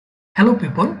Hello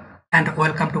people and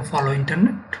welcome to Follow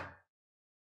Internet.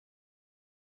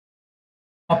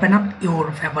 Open up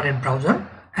your favorite browser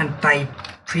and type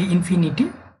free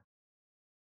infinity.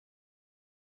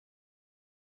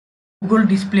 Google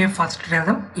display first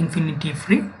result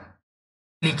InfinityFree.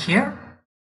 Click here.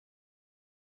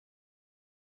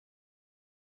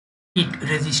 Hit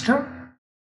register.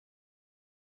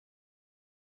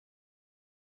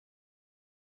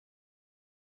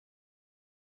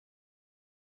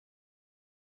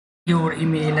 Your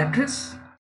email address.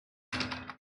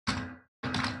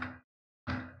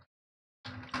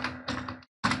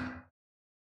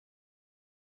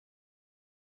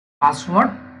 Password.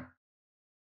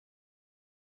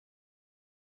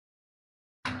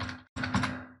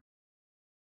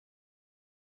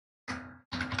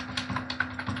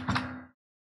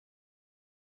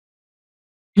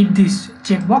 Hit this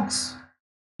checkbox.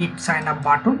 Hit sign up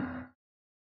button.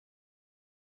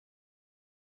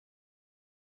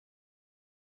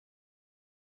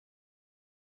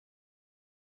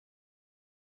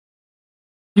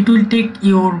 It will take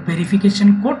your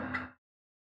verification code.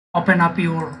 Open up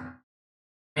your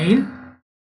mail.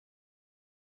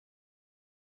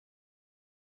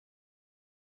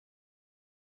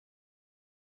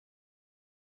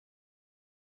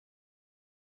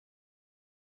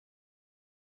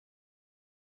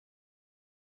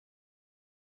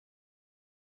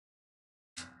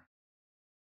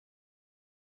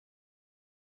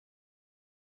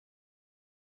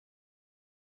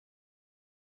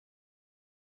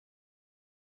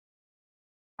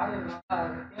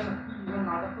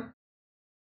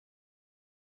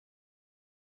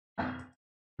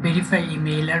 Verify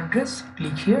email address.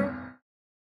 Click here.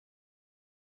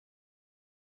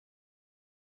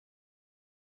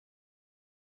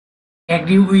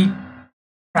 Agree with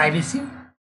privacy.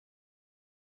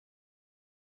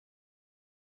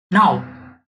 Now,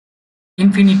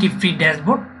 InfinityFree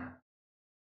dashboard.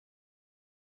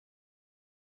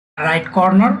 Right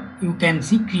corner, you can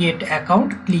see create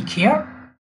account. Click here.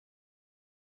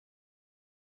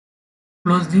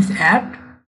 Close this ad.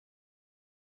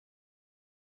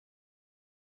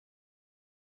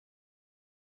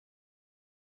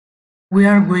 We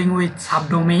are going with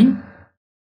subdomain.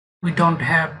 We don't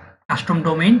have custom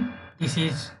domain. This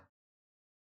is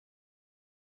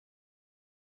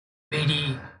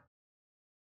very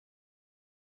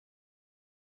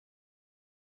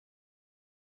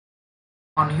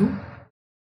on you.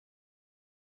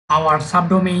 Our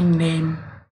subdomain name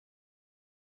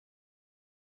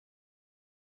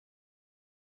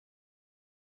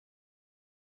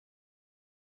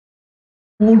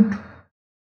code.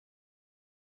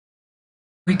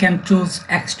 We can choose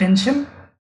extension.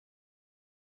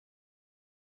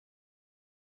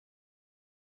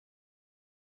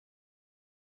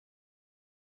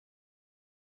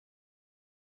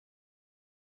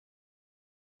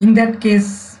 In that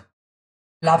case,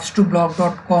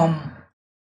 loves2blog.com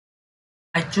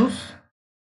I choose.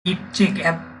 Hit check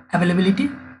availability.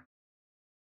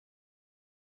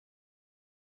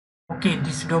 Okay,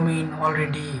 this domain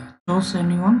already chose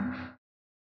anyone.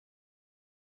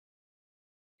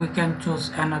 We can choose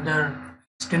another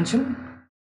extension.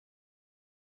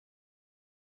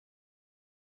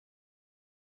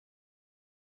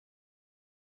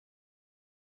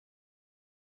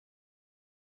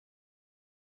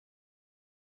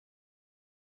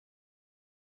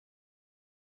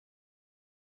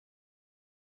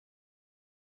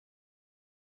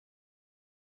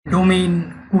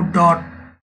 Domain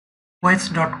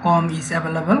good.west.com is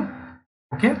available.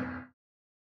 Okay,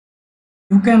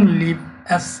 you can leave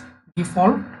as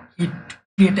default. Hit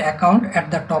create account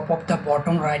at the top of the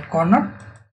bottom right corner.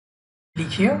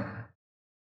 Click here.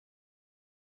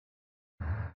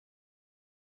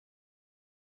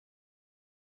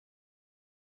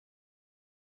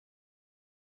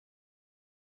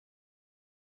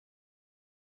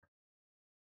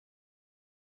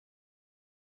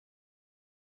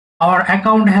 Our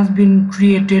account has been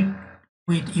created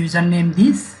with username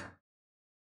this.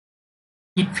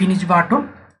 Hit finish button.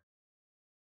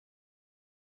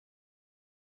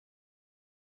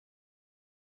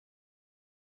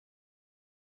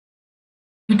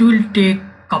 It will take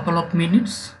couple of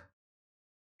minutes.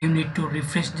 You need to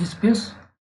refresh this page.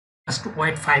 Just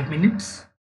wait 5 minutes.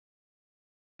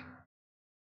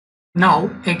 Now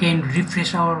again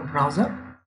refresh our browser.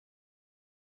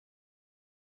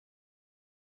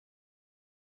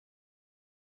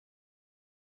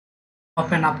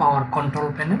 Open up our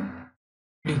control panel.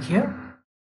 Click here.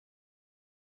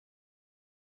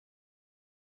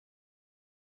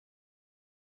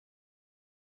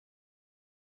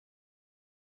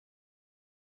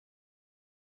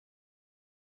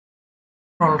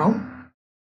 Scroll down.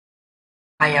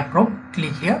 I approve.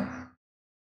 Click here.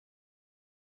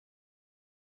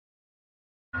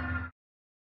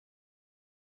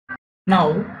 Now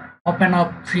open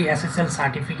up free SSL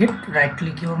certificate. Right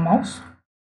click your mouse.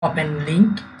 Open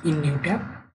link in new tab.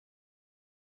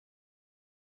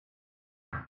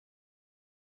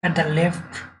 At the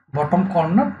left bottom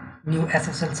corner, new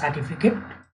SSL certificate.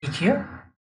 Click here.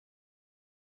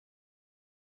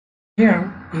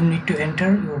 Here you need to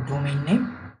enter your domain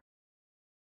name.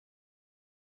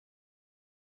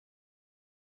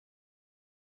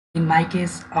 In my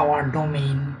case, our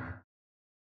domain.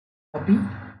 Copy.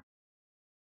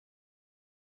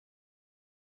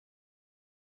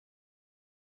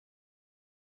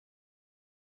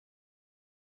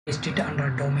 Paste it under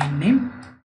domain name.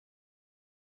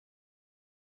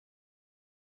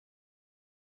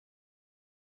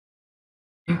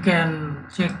 You can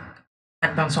check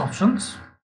advanced options.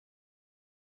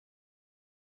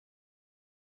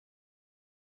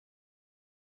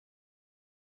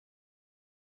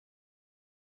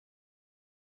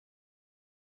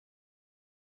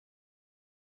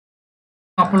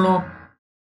 Couple of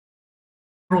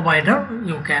provider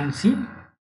you can see.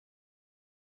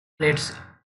 Let's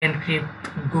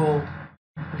encrypt go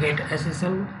get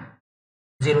SSL,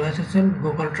 zero SSL,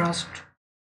 Google Trust,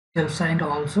 self-signed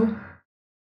also.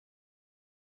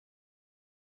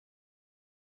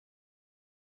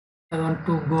 I want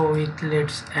to go with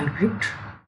let's encrypt.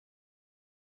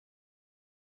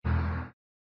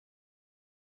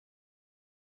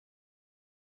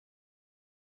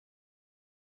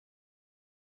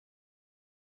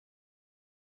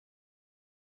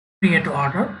 Create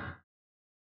order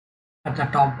at the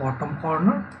top bottom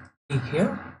corner. Click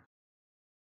here.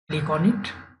 Click on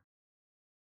it.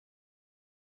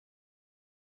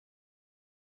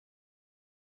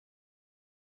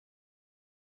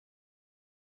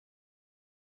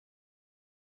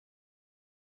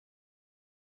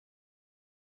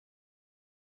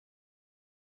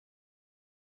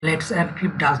 Let's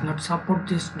encrypt does not support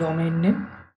this domain name.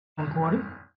 Don't worry.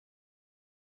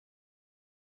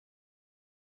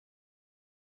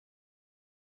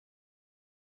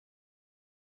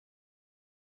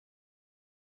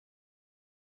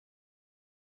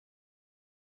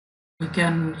 We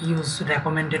can use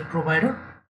recommended provider.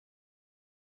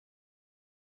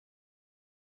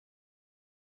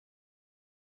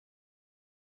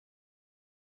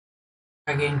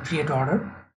 Again, create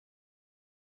order.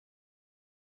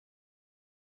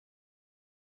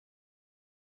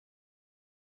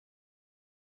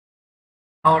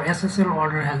 Our SSL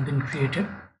order has been created.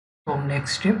 So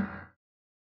next step,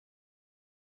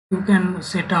 you can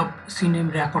set up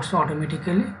CNAME records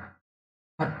automatically,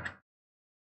 but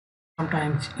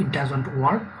sometimes it doesn't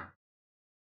work.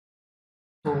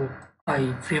 So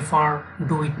I prefer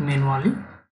do it manually.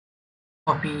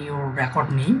 Copy your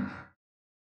record name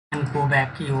and go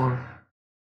back your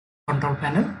control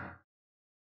panel.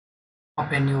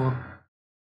 Open your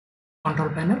control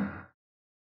panel.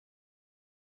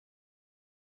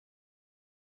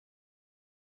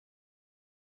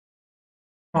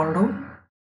 Scroll down.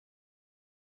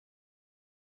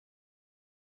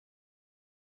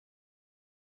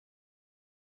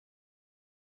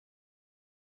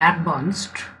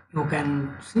 Advanced, you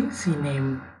can see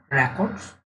CNAME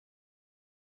records.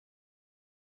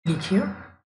 Click here.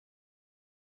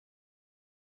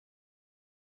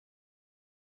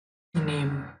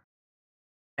 CNAME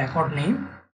record name.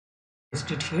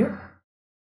 Paste it here.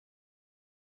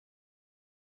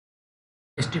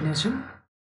 Destination.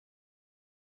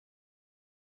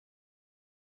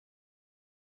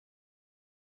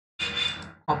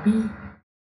 Copy.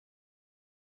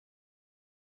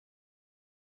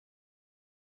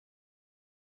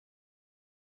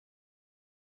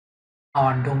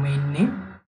 Our domain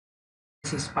name.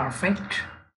 This is perfect.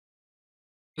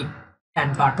 Click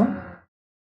add button.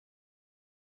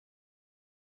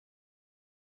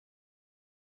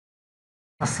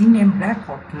 The CNAME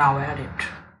record now added.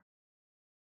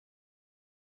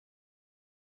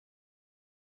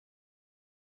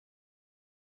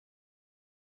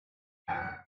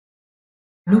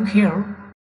 Look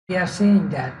here, they are saying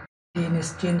that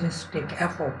DNS changes take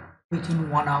effort within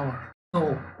 1 hour.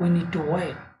 So we need to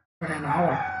wait for an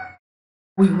hour.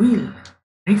 We will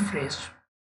refresh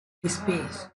this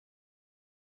page.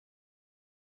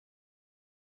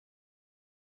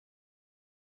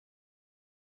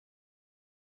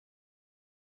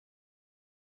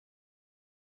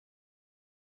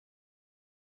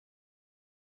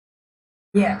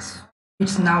 Yes,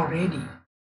 it's now ready.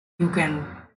 You can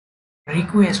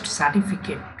request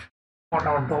certificate for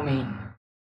our domain.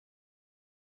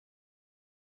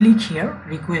 Click here,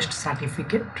 request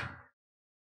certificate.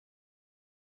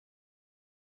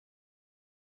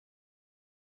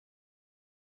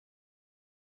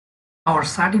 Our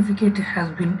certificate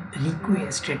has been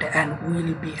requested and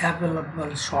will be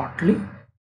available shortly.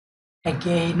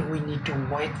 Again, we need to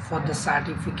wait for the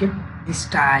certificate. This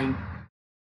time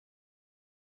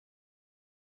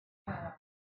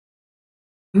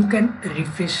you can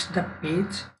refresh the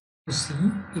page to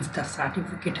see if the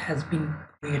certificate has been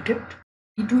created.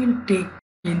 It will take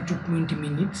 10 to 20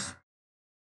 minutes.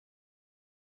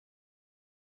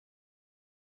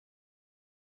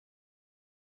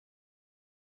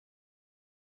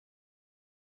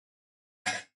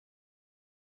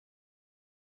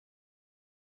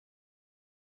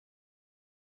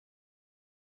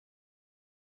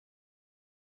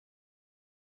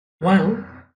 While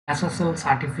SSL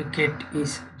certificate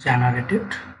is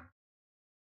generated,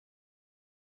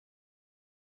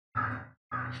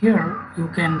 here you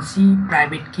can see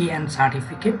private key and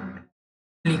certificate.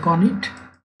 Click on it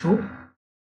to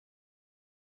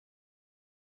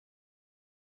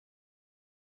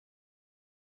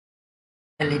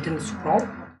a little scroll,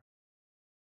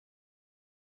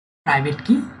 private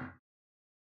key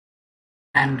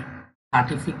and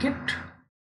certificate.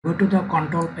 Go to the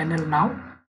control panel now.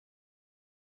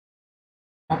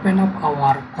 Open up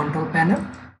our control panel.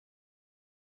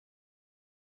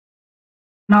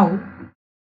 Now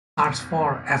search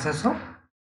for SSL.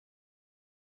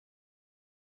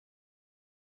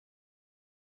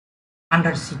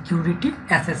 Under security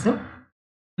SSL,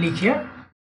 click here.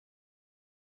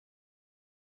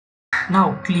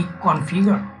 Now click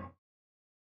configure.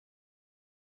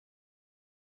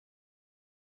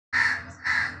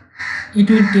 It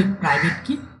will take private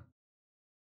key.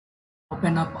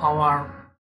 Open up our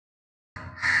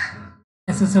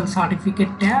SSL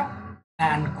certificate tab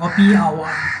and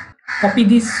copy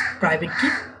this private key.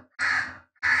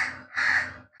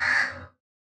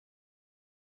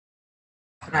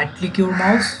 Right click your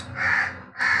mouse,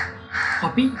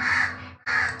 copy,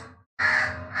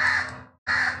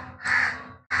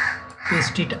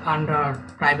 paste it under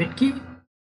private key,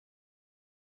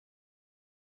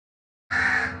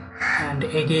 and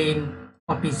again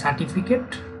copy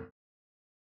certificate.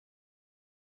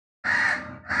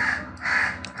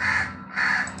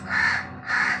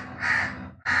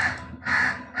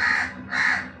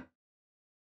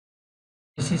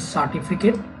 This is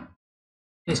certificate,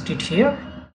 paste it here.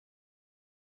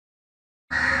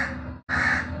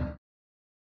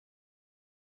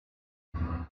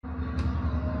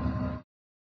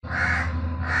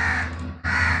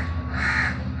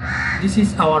 This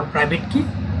is our private key.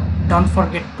 Don't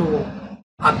forget to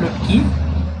upload key.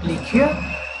 Click here.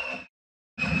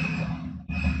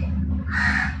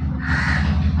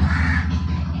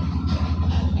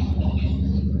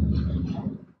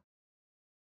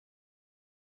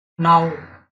 Now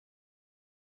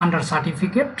under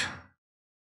certificate,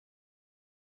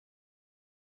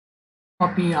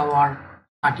 copy our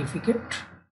certificate.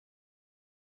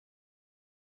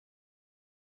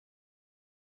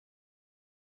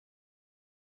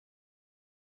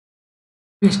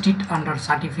 Paste it under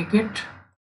certificate.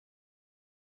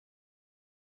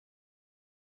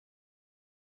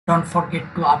 Don't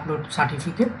forget to upload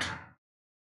certificate.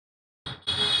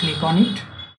 Click on it.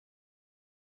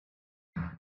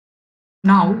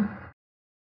 Now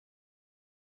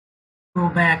go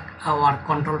back our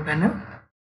control panel.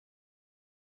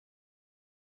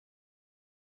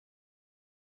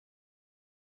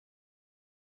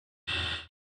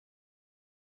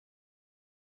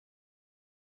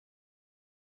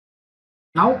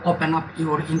 Now open up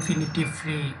your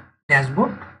InfinityFree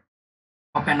dashboard.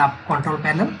 Open up control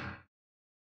panel.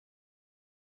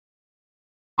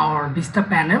 Our Vista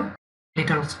panel,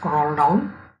 little scroll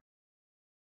down.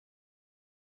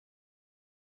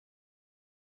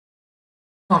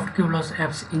 SoftQlos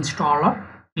apps installer,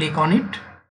 click on it.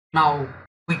 Now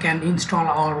we can install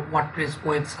our WordPress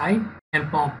website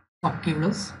with help of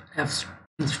SoftQlos apps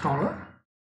installer.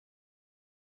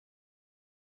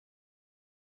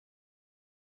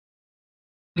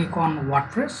 Click on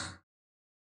WordPress.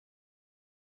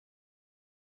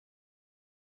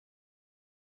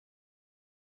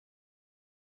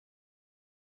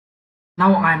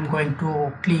 Now I am going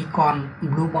to click on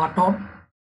blue button,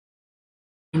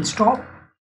 install,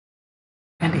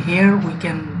 and here we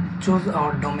can choose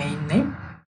our domain name.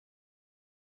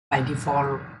 By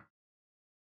default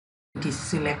it is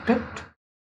selected.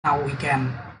 Now we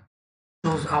can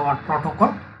choose our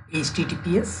protocol,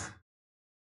 HTTPS.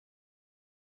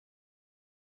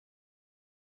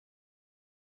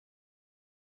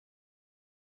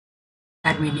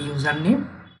 Admin username,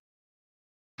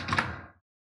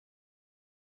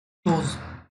 choose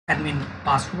admin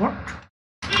password.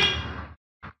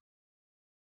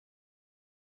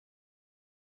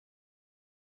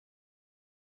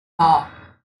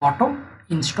 Bottom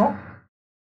install,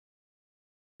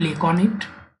 click on it.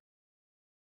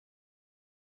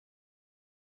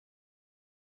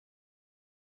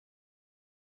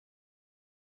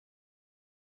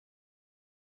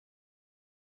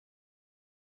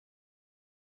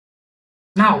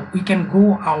 Now we can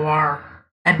go our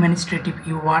administrative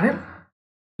URL.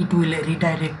 It will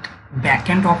redirect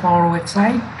backend of our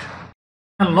website.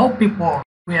 Hello people,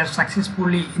 we are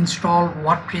successfully installed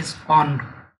WordPress on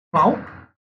cloud.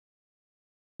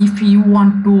 If you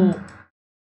want to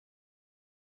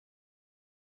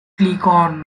click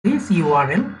on this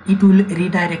URL, it will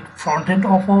redirect front end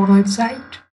of our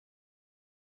website.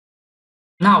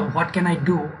 Now what can I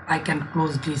do? I can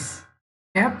close this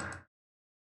tab.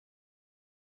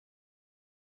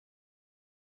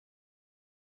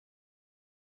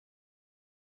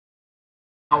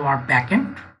 Our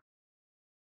backend.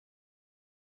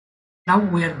 Now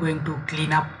we are going to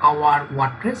clean up our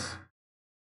WordPress.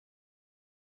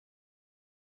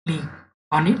 Click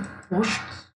on it,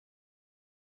 posts.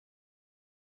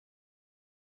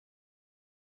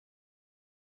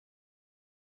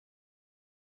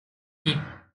 Hit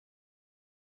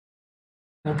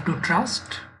move to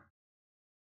trust,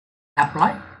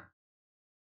 apply.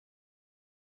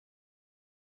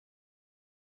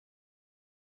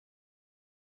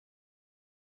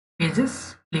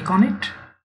 Pages, click on it.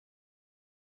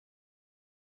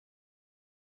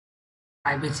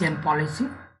 Privacy and policy,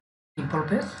 simple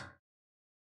page.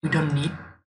 You don't need.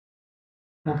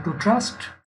 Move to trust,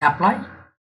 apply.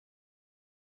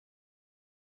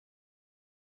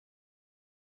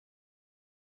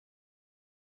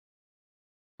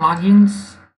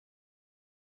 Plugins.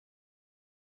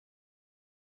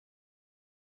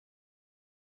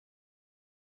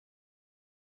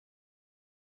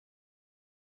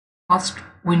 First,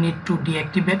 we need to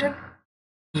deactivate it.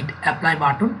 Hit apply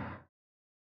button.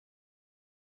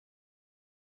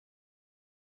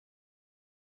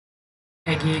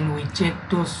 Again, we check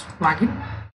those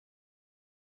plugins.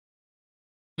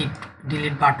 Hit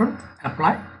delete button,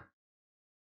 apply.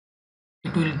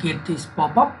 It will get this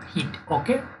pop-up. Hit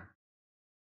OK.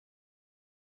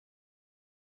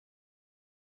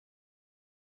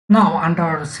 Now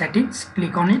under settings,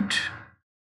 click on it.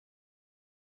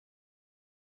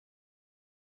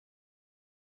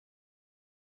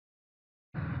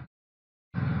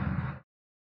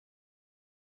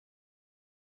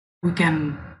 We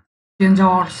can change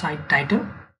our site title.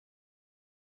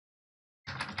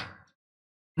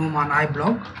 Numan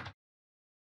iBlog.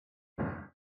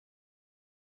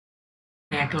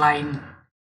 Tagline.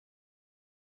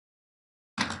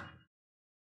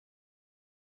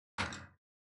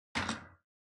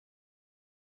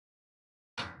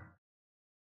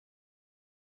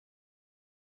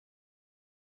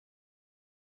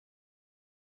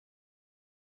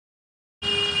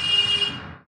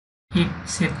 Hit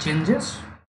save changes.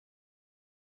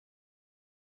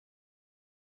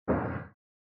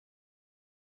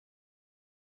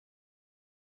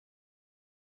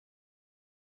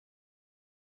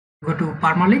 Go to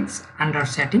permalinks under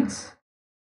settings.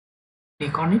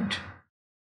 Click on it.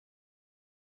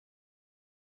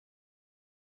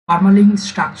 Permalink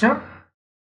structure.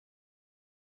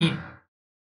 Hit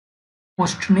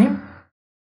post name.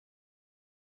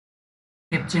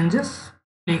 Save changes.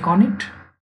 Click on it.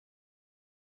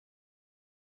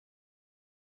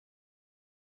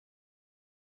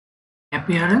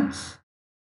 Appearance.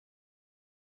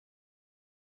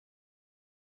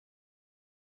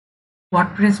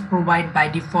 WordPress provide by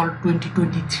default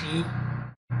 2023,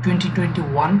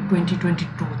 2021,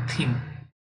 2022 theme.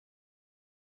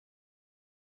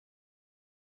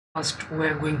 First, we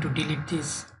are going to delete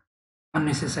this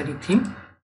unnecessary theme.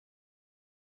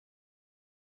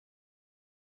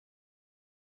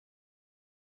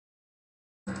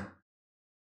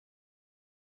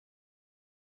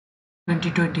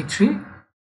 (2023)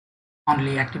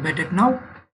 only activated now.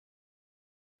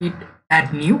 Hit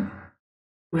add new.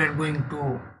 We are going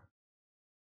to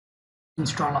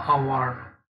install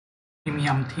our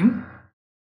premium theme.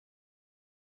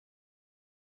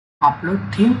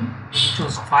 Upload theme,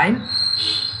 choose file,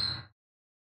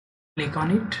 click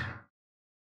on it.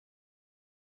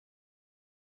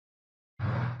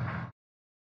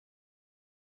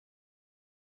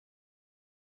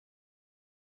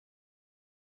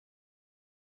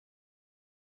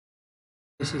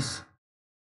 This is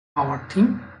our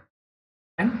theme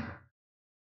and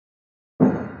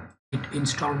hit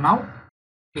install now.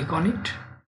 Click on it.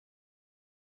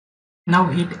 Now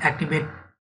hit activate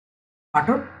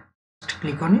button. Just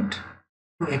click on it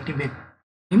to activate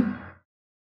theme.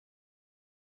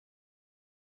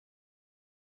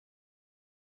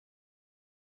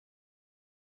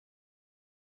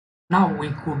 Now we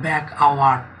go back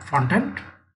our front end,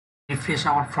 refresh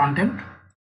our front end.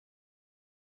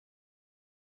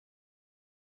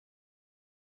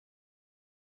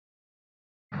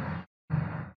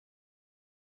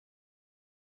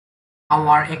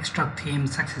 Our extra theme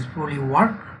successfully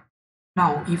worked.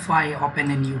 Now if I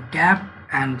open a new tab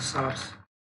and search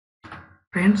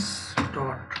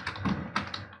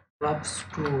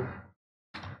friends.blogs to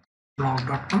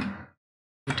blog.com,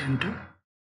 hit enter.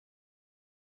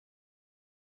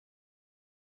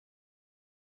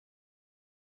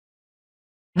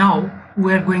 Now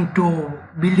we are going to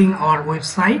building our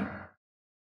website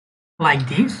like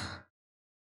this.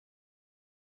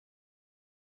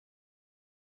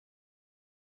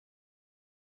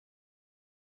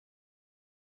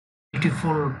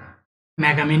 Beautiful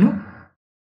mega menu.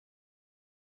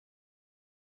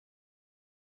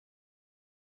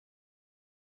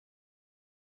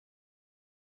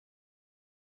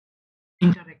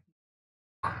 Interactive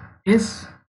is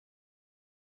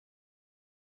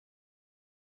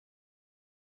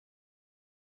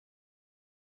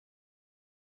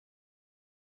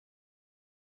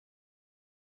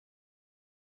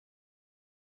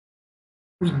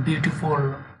with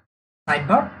beautiful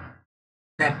sidebar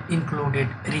that included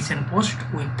recent posts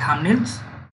with thumbnails,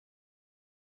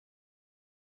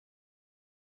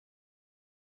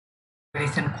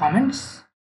 recent comments,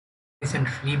 recent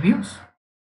reviews,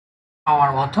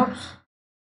 our authors,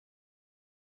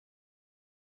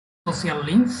 social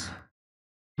links,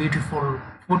 beautiful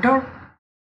footer.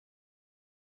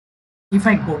 If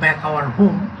I go back our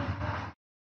home,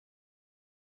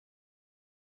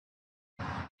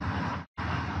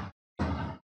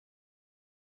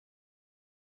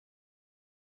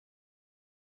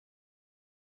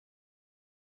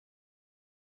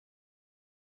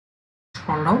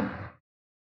 scroll down,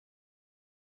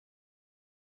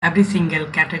 every single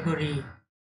category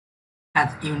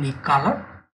has unique color.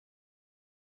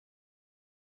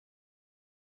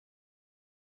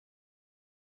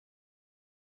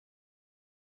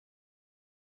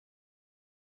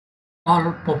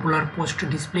 All popular post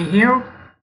display here,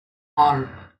 all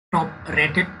top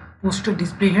rated post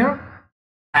display here,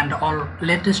 and all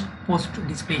latest post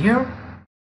display here,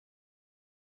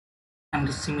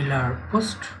 and similar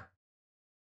post.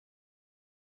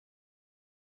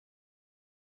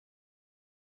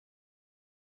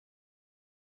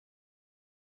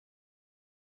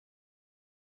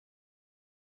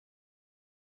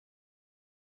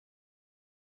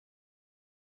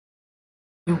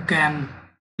 You can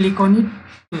click on it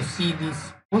to see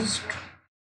this post.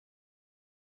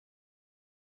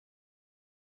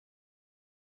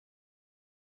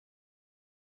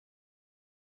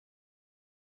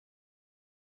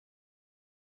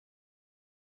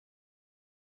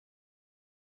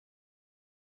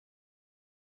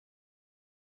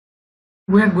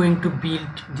 We are going to build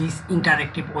this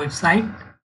interactive website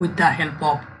with the help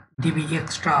of Divi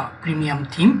Extra Premium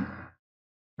theme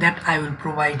that I will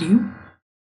provide you.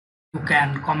 You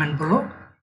can comment below.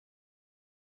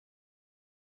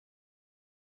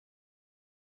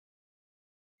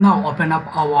 Now open up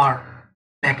our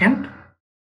backend.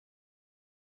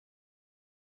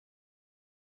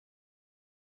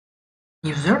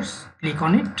 Users, click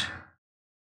on it.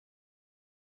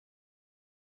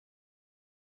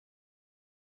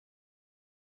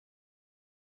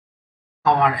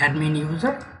 Our admin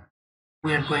user,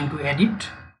 we are going to edit.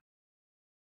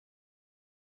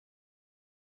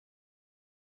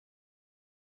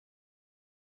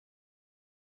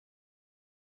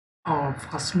 Our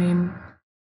first name,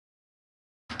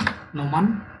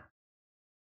 Noman.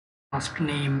 Last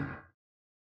name,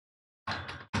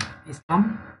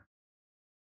 Islam.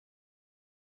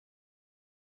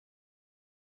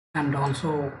 And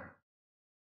also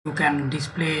you can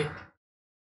display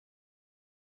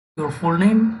your full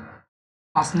name,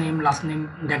 first name, last name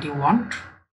that you want.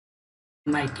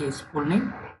 In my case, full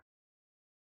name.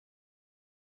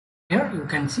 Here you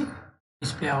can see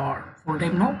display our full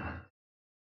name now.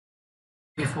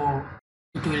 Before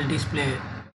it will display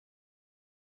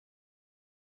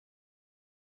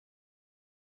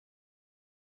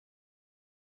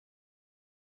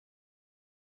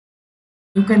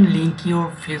you can link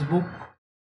your Facebook,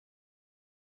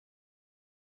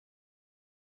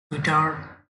 Twitter,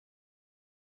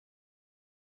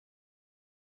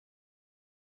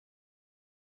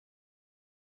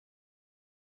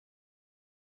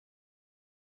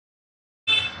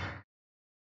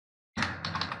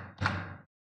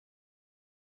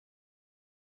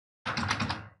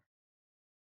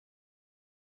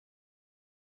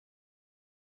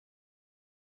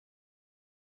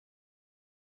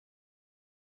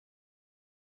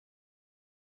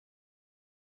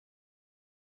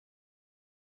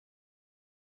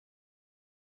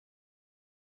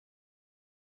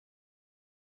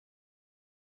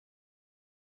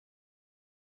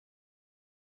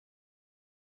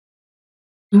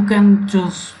 You can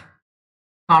choose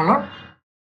color.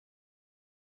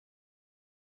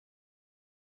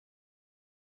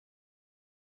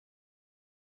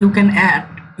 You can add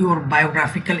your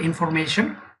biographical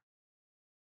information.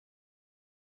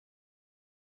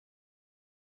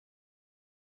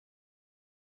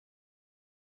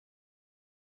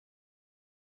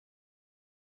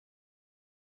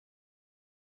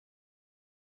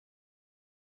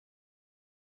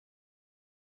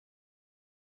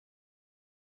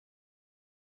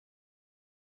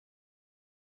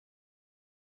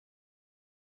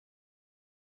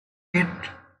 It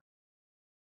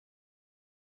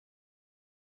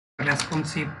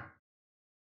responsive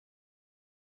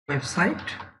website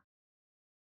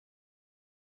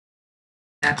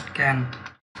that can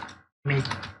make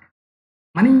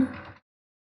money.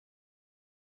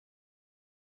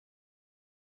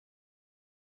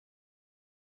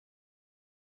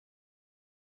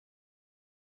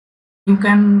 You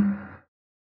can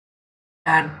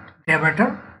add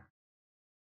gravatar.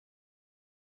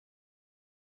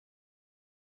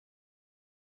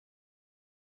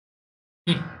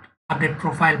 Hit update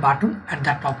profile button at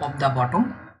the top of the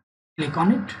bottom. Click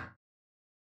on it.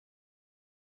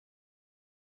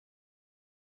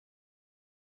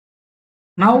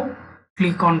 Now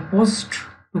click on post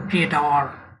to create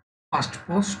our first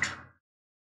post.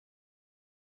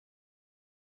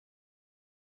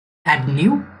 Add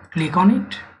new. Click on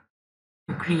it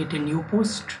to create a new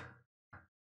post.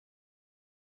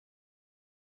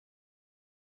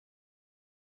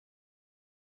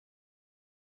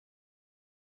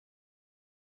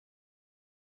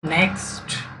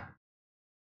 Next,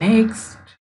 next,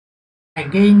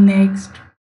 again next.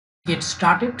 Get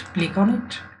started. Click on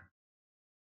it.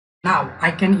 Now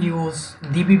I can use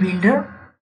divi builder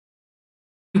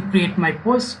to create my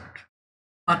post,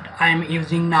 but I am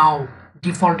using now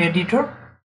default editor.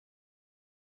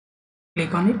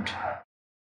 Click on it.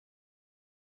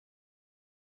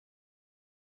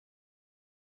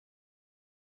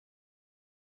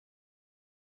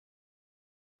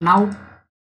 Now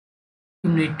you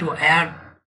need to add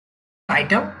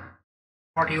title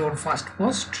for your first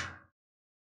post.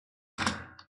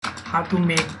 How to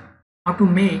make a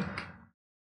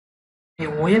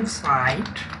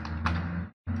website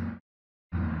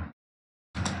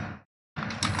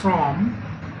from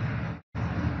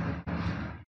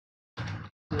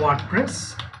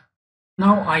WordPress.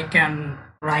 Now I can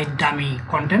write dummy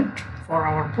content for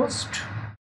our post.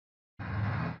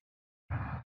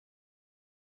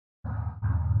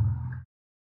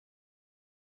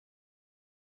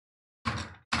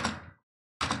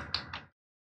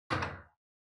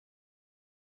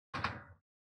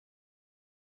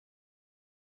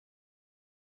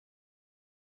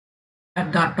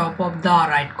 At the top of the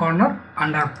right corner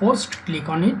under post, click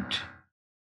on it.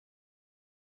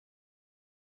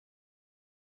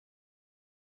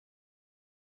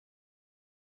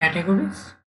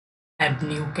 Categories, add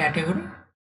new category,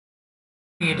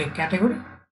 create a category.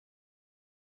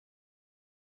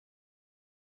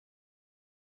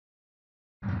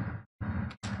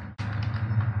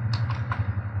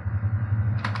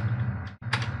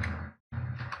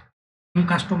 In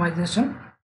customization,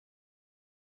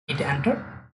 hit enter.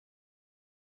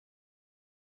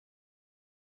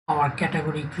 Our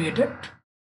category created.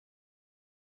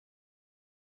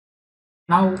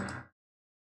 Now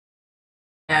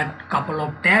add couple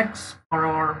of tags for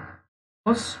our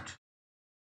post.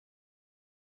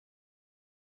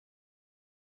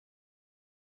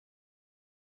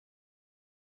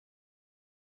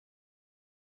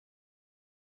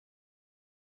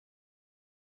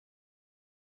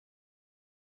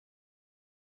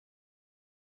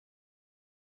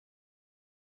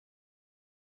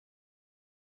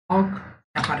 Log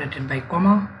separated by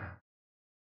comma.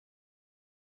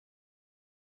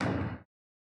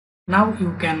 Now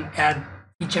you can add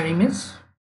feature image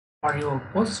for your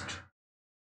post.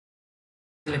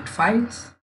 Select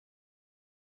files.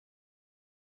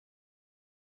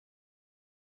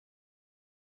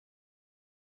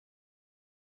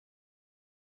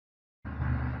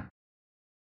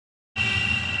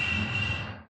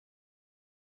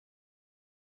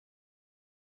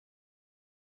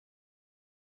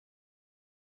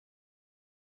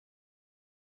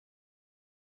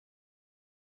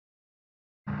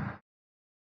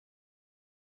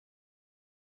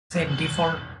 Set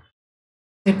default,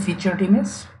 set featured image.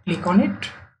 Click on it.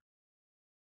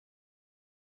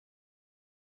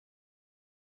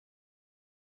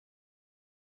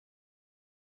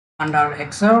 Under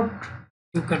excerpt,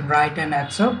 you can write an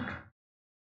excerpt.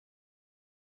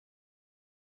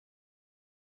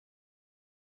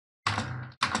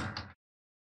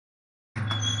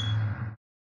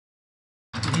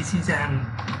 this is an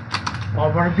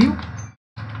overview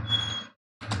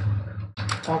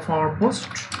of our post.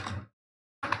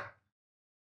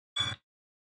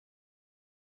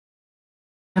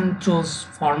 And choose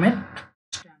format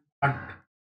standard.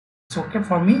 It's okay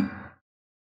for me.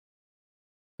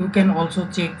 You can also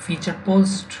check featured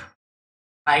post,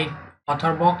 hide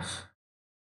author box,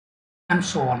 and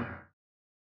so on.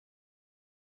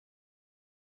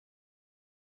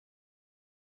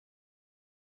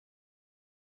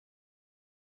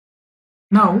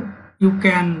 Now you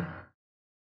can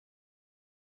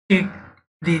check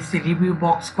this review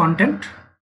box content.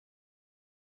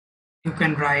 You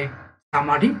can write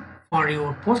summary for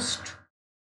your post.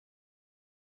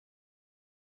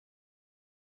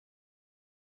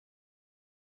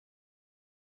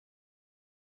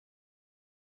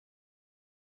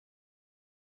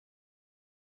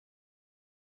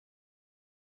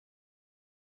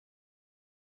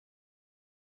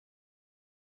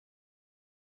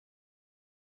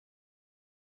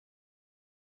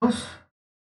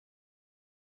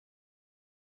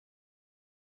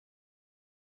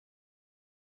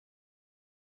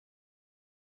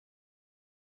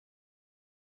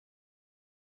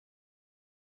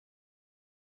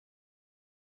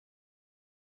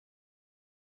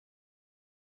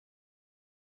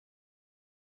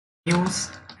 News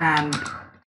and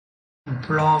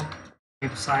blog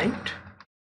website.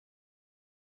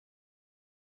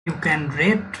 You can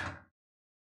rate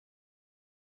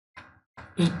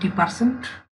 80%.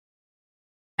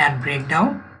 Add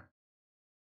breakdown.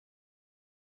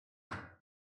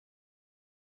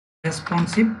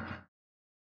 Responsive.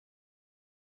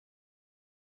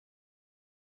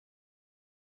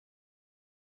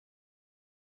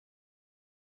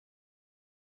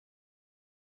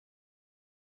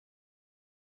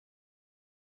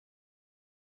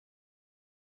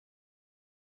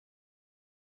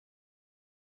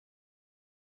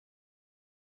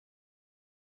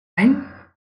 And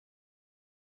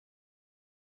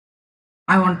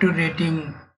I want to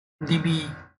rating divi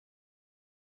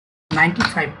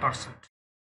 95%.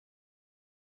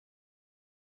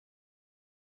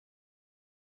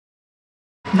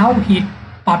 Now hit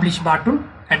publish button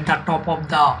at the top of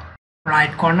the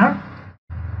right corner.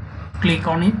 Click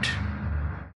on it.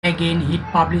 Again hit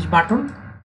publish button.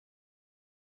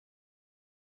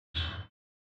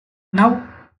 Now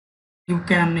you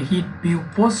can hit view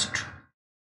post.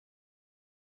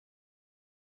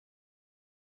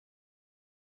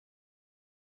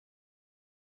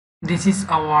 This is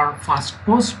our first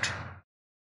post.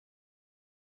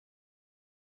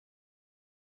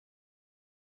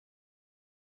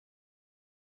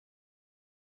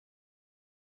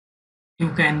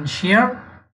 You can share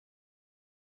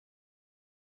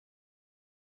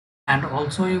and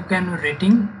also you can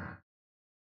rating.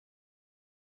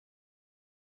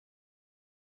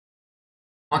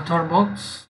 Author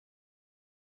box.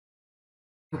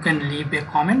 You can leave a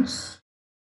comments.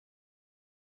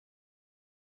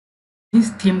 This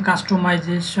theme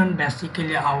customization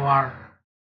basically our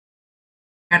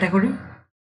category.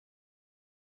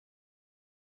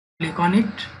 Click on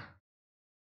it.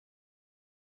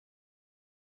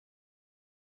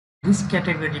 This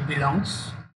category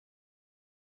belongs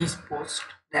this post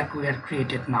that we are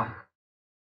created now.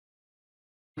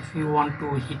 If you want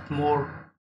to hit more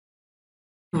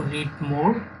to read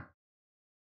more,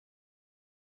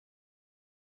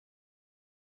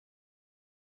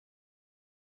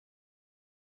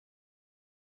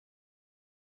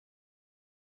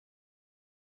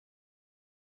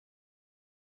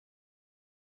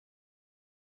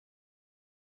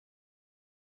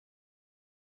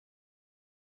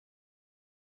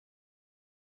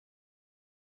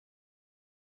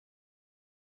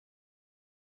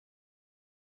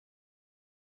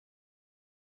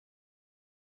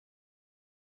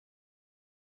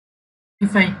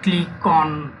 if I click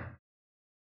on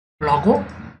logo,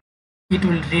 it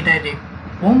will redirect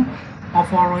home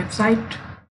of our website.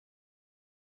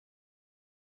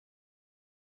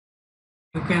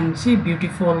 You can see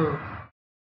beautiful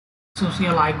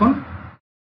social icon,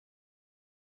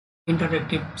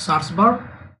 interactive search bar.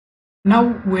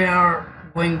 Now we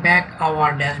are going back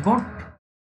our dashboard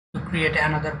to create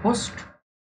another post.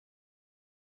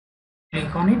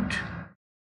 Click on it.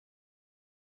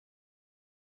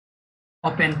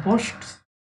 Open posts.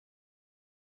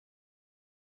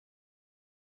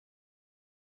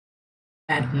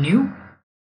 Add new.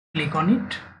 Click on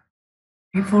it.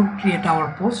 Before create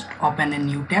our post, open a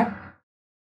new tab.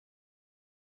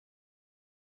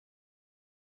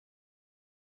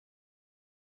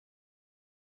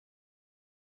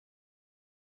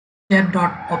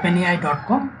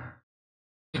 Chat.openai.com.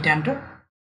 Hit enter.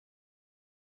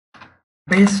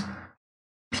 Best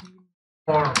theme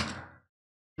for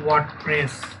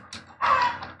WordPress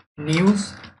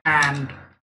news and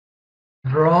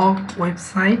blog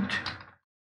website.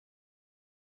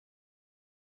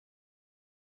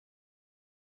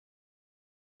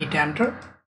 Hit enter.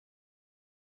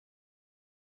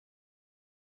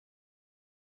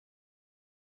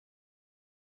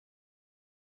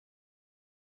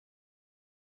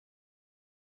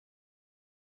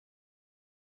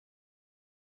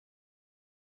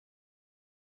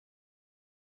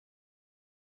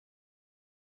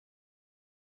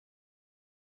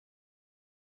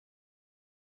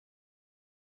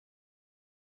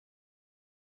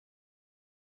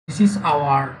 This is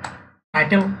our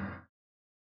title.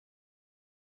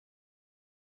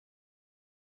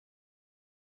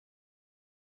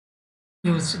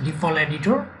 Use default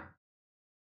editor.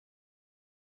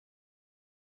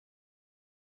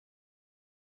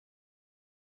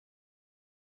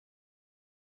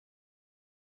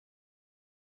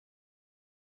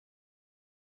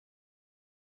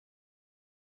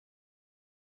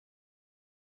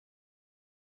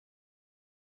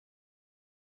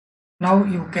 Now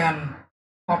you can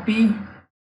copy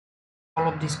all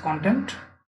of this content.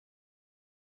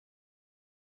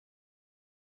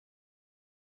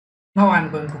 Now I'm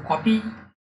going to copy.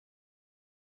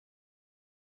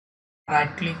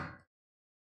 Right click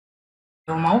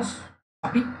your mouse,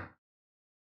 copy.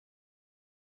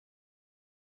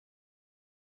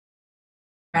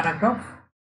 Paragraph.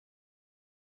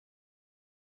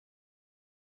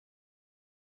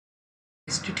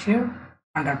 Paste it here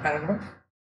under paragraph.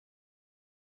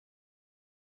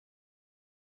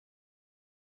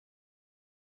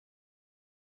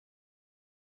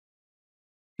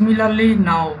 Similarly,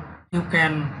 now you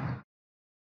can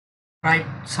write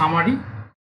summary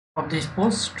of this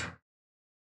post.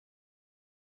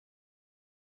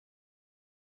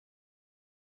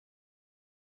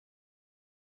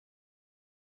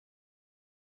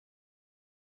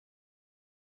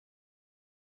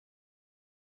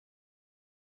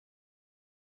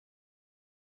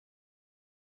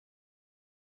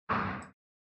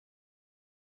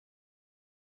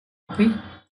 Copy.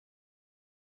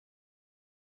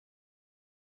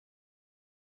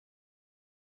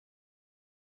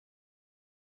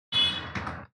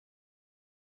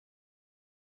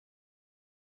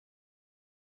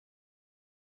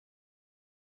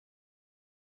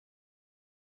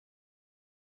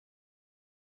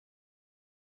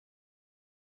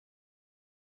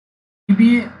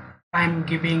 Maybe I'm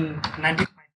giving 95.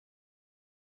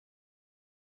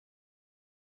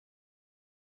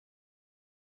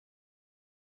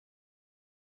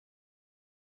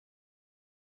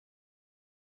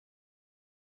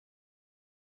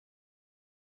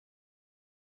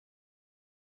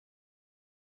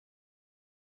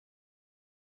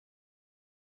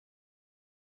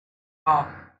 uh,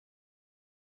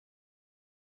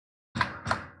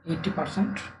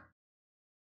 80%.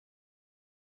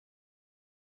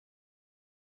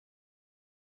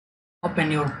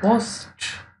 Open your post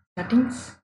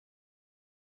settings.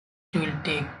 It will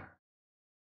take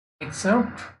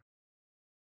excerpt.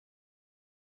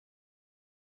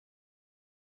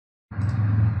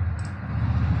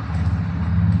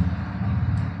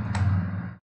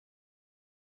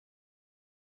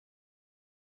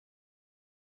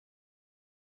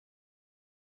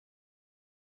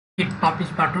 Hit publish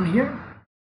button here.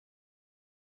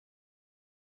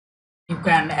 You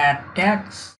can add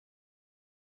tags.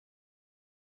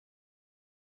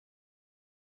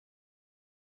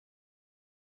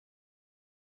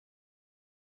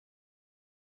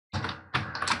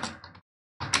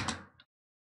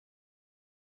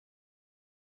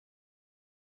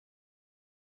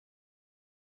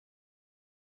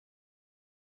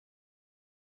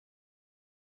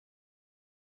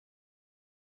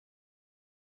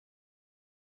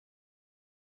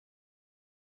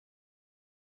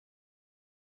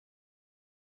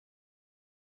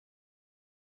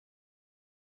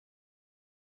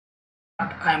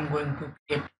 But I'm going to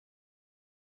create.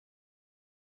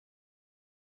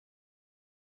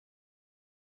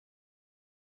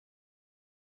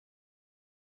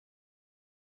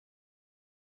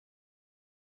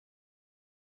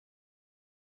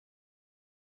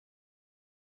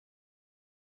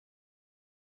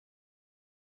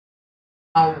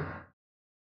 Now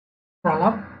scroll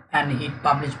up and hit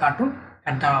publish button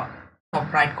at the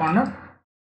top right corner.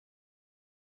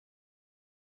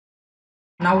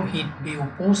 Now hit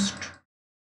view post.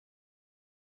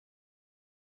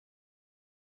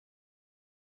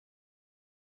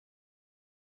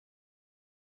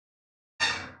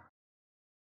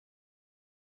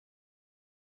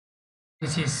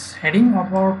 This is heading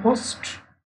of our post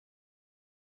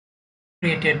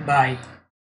created by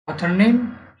author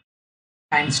name,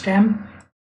 timestamp,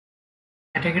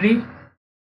 category,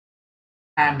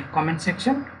 and comment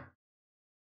section,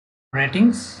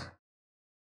 ratings,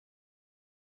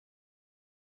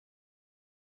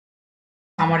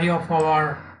 summary of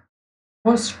our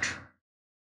post,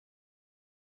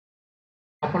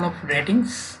 couple of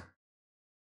ratings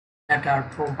that are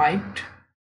provided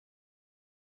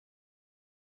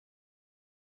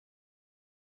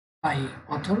by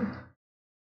author.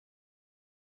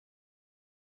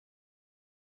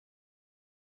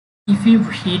 If you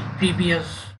hit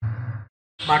previous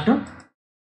button,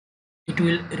 it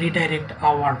will redirect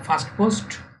our first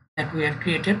post that we had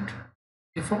created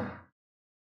before.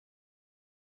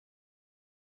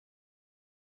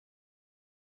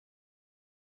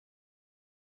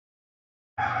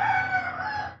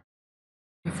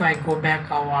 If I go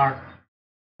back our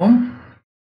home,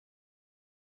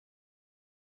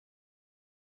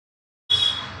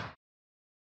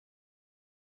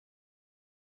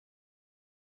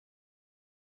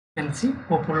 you can see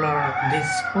popular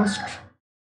this post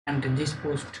and this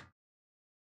post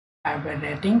have a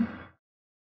rating,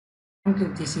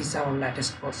 and this is our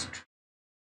latest post.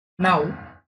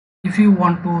 Now if you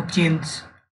want to change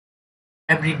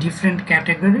every different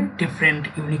category,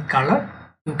 different unique color,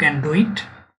 you can do it.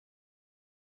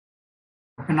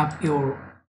 Open up your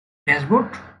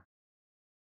dashboard,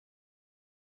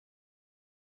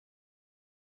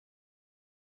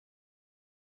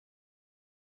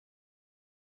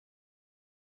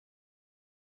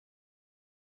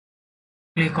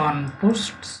 click on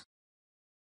posts,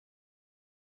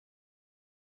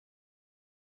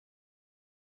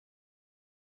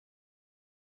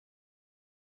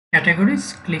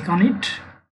 categories, click on it.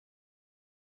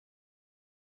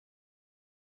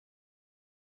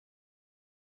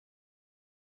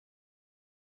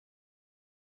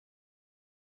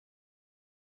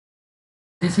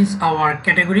 This is our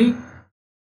category,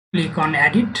 click on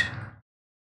edit.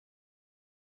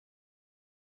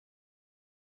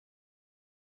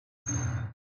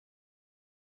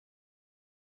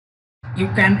 You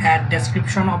can add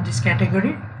description of this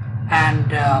category,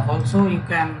 and also you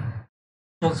can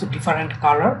choose different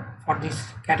color for this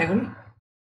category.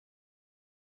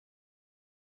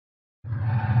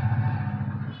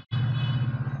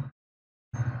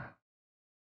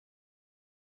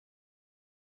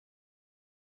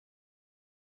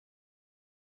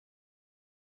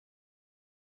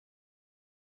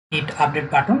 Hit update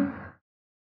button.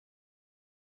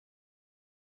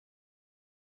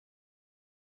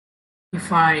 If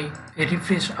I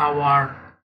refresh our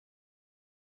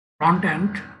front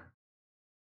end,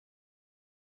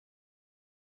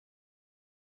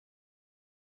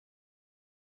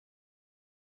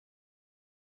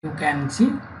 you can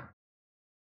see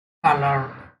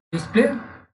color display,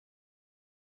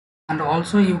 and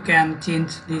also you can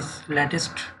change this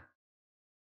latest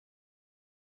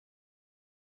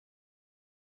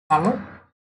color.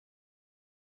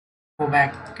 Go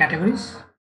back categories,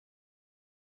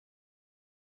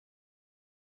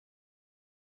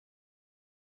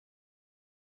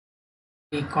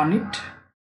 click on it.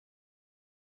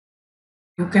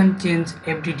 You can change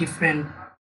every different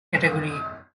category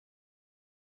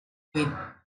with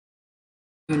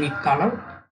unique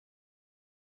color.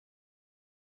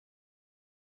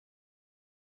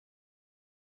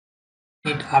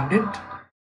 Hit update.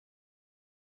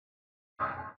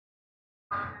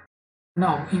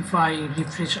 Now if I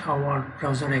refresh our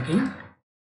browser again,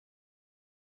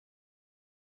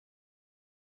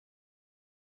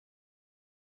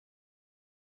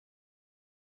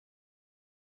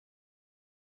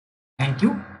 thank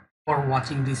you for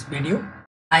watching this video.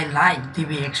 I like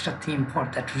divi extra theme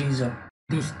for that reason.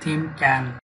 This theme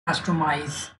can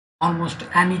customize almost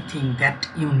anything that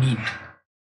you need.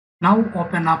 Now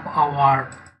open up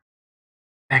our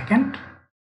backend.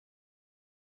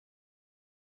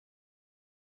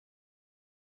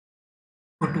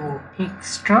 Go to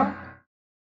extra,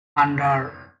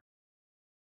 under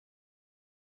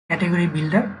category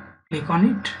builder, click on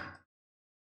it.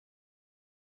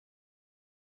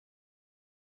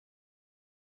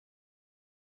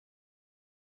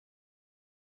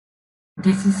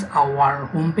 This is our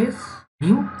home page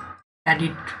view.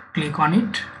 Edit, click on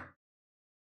it.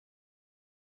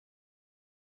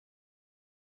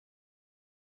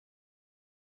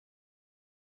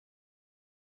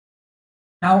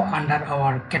 Now under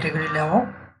our category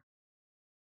layout,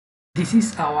 this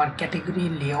is our category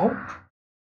layout.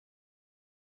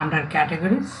 Under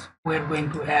categories, we are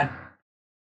going to add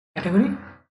category.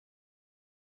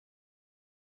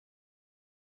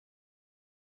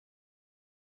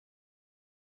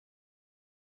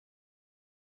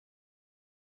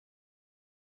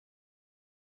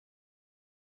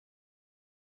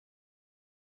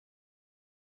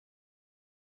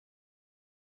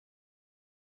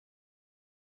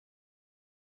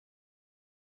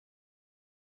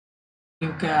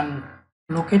 You can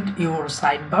locate your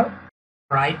sidebar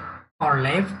right or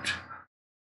left.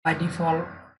 By default,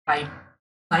 right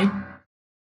side.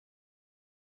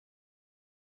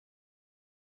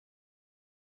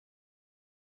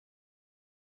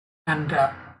 And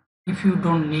if you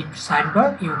don't need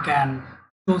sidebar, you can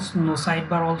choose no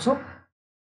sidebar also.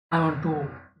 I want to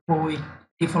go with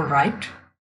default right.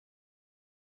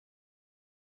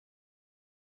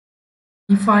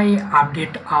 If I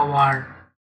update our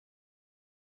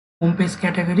homepage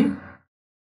category,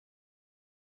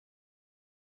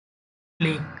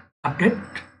 click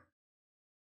update.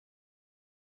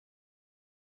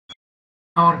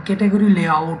 Our category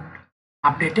layout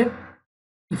updated.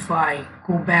 If I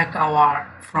go back our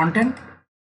front end,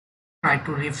 try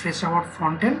to refresh our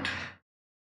front end,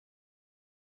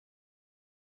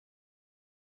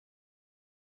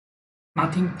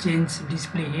 nothing changed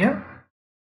display here.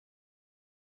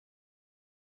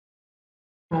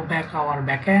 Go back our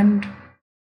backend.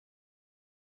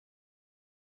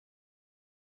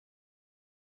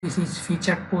 This is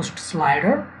featured post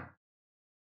slider.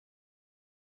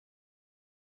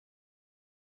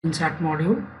 Insert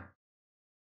module.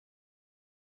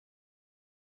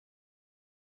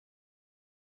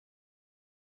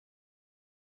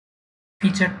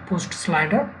 Featured post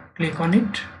slider. Click on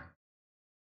it.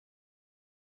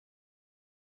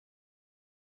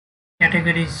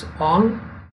 Categories all.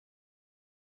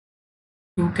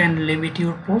 You can limit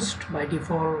your post by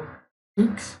default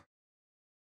 6.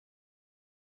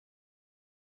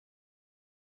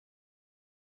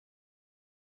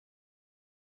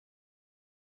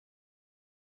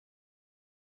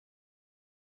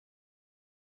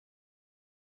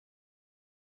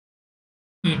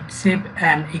 Hit save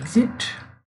and exit.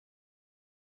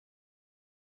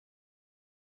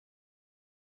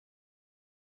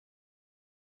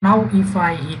 Now if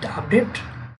I hit update,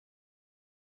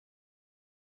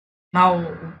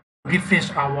 now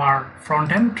refresh our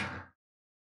front end.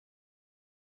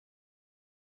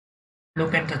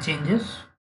 Look at the changes.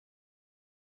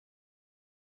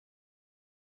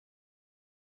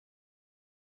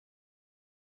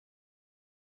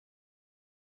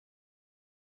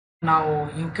 Now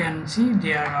you can see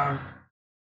there are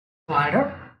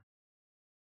slider.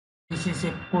 This is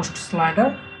a post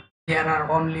slider. There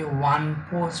are only one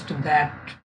post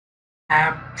that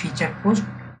have featured post.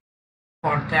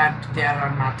 For that there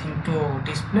are nothing to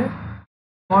display.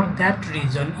 For that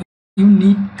reason you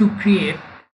need to create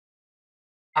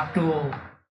up to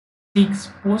 6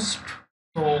 posts.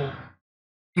 So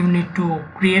you need to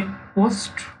create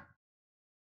post.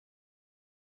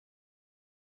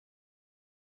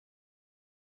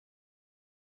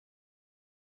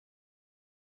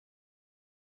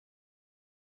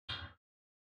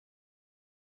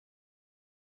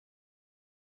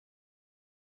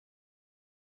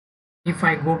 If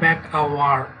I go back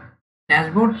our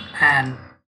dashboard and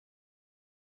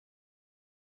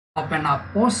open a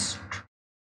post,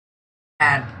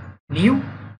 add new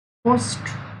post,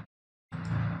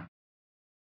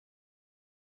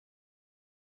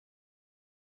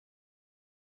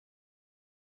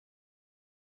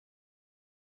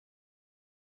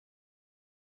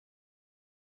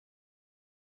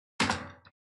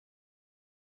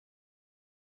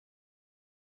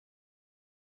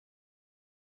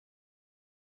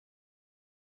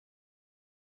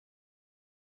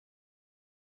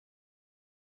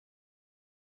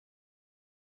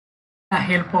 the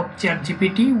help of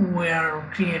ChatGPT will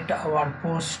create our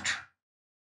post.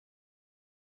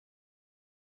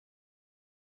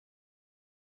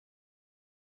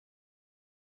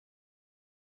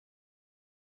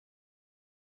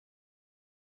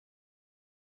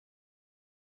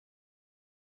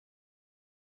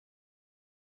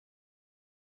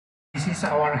 This is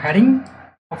our heading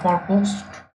of our post.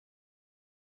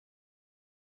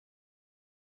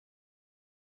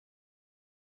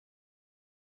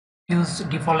 Use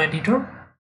default editor.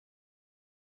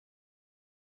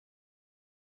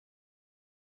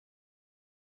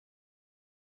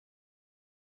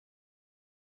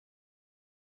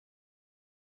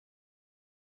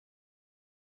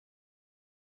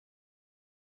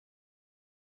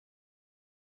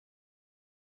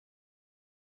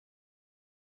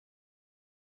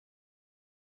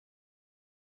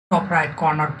 Top right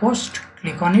corner post,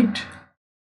 click on it.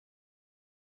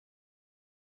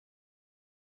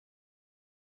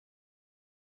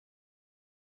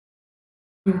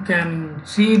 You can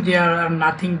see there are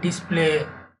nothing display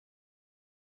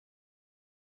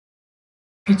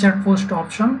featured post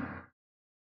option.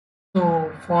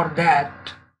 So for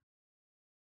that,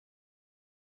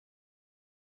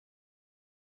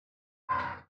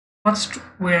 first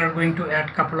we are going to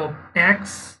add couple of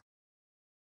tags.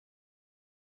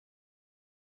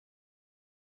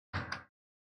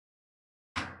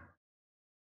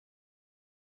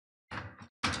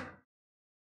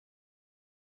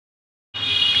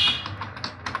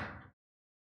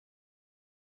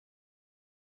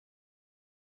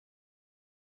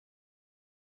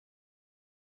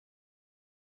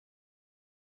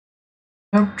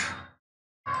 Out.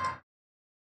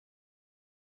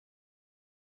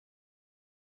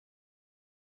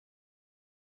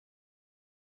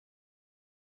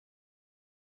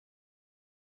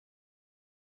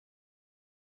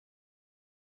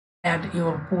 Add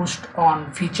your post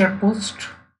on featured post.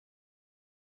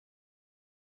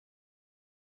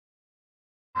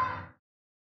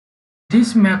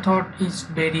 This method is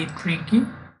very tricky.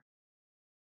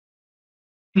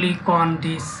 Click on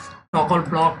this toggle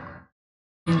block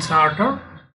inserter,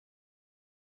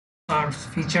 search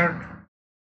featured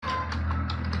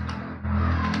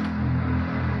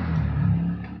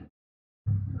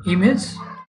image,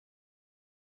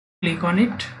 click on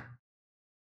it.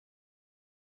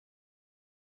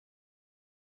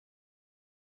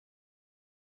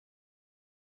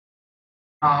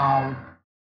 Now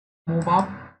move up.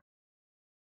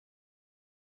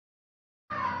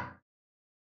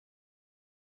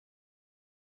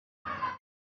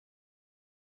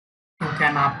 You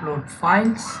can upload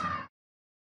files.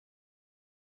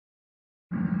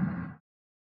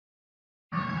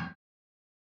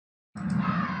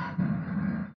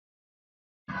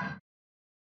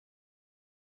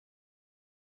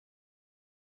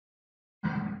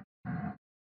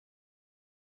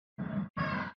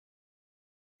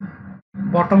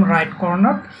 Bottom right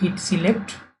corner, hit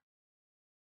select.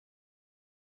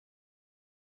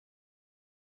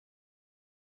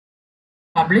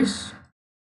 Publish,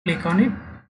 click on it.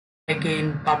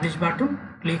 Again, publish button,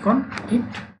 click on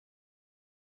it.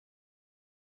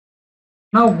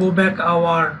 Now go back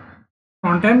our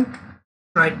content,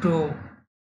 try to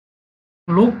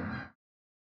look.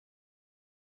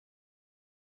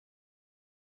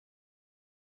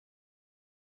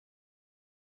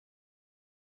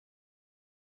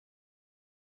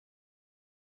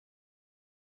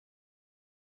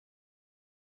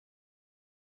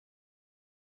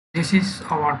 This is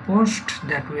our post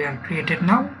that we are created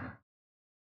now.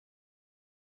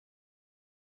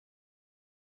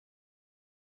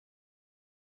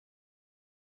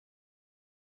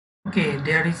 Okay,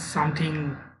 there is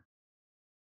something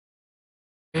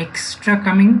extra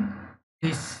coming.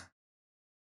 This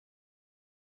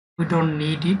we don't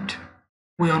need it.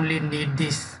 We only need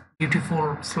this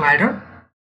beautiful slider.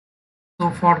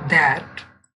 So for that,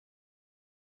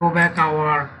 go back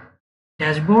our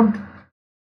dashboard.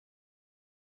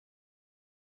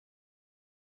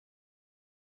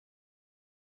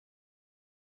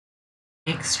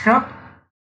 Extra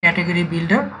category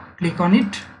builder, click on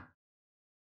it.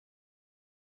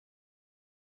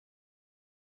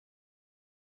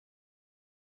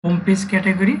 Home page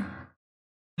category,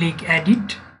 click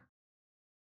edit.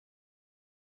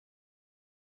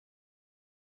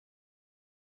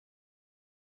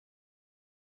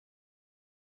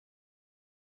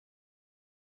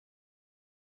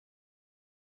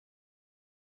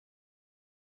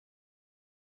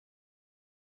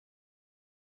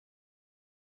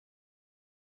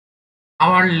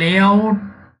 Our layout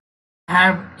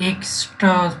have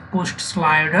extra post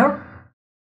slider.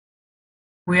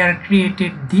 We are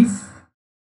created this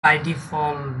by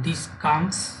default. This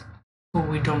comes, so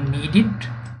we don't need it.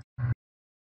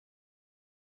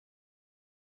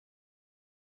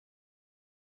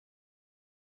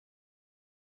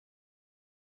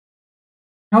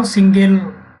 Now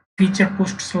single feature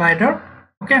post slider.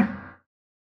 Okay,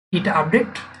 hit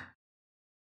update.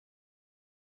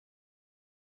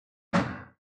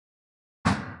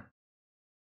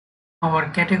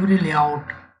 Our category layout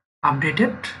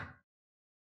updated.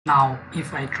 Now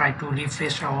if I try to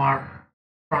refresh our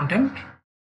front end,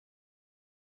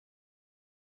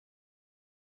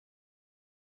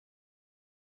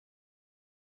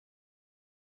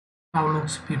 now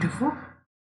looks beautiful.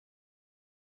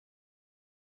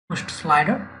 Post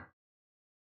slider.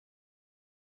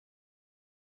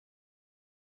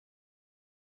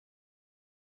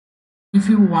 If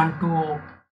you want to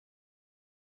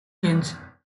change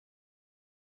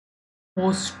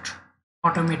post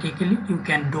automatically, you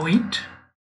can do it.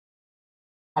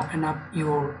 Open up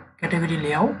your category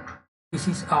layout. This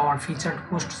is our featured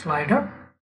post slider.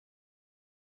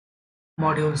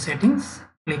 Module settings,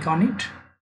 click on it.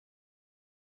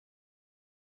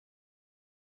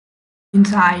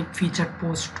 Inside featured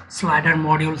post slider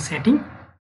module setting,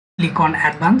 click on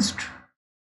advanced.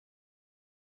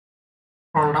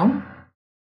 Scroll down.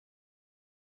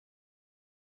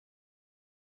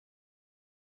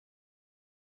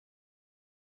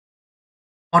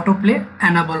 Autoplay,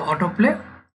 enable autoplay.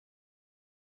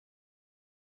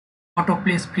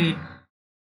 Autoplay speed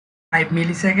 5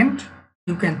 milliseconds.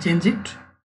 You can change it.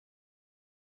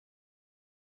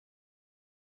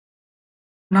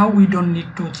 Now we don't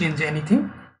need to change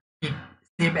anything. Hit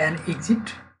save and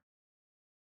exit.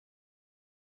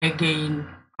 Again,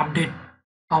 update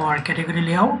our category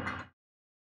layout.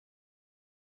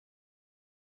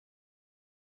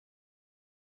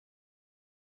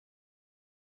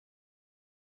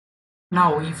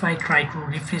 Now, if I try to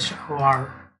refresh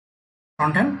our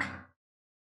content,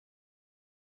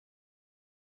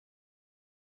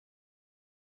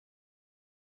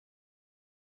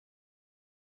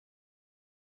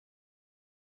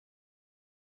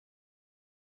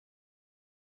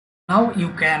 now you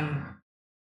can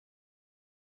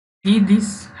see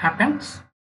this happens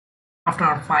after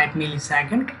 5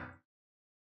 milliseconds.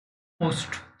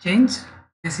 Post change.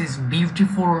 This is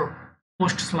beautiful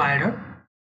post slider.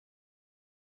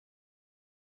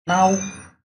 Now,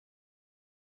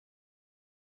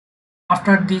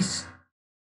 after this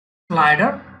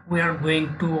slider, we are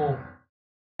going to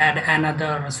add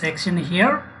another section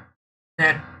here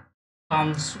that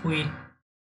comes with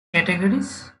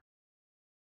categories.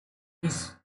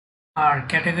 These are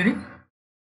category.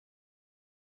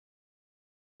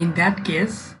 In that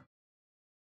case,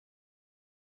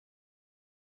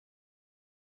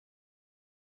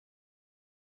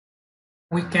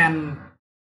 we can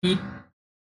hit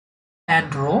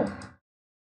add row,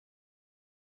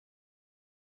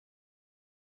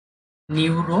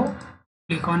 new row,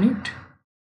 click on it,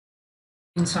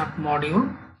 insert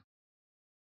module,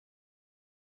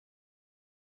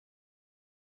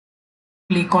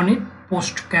 click on it,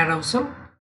 post carousel,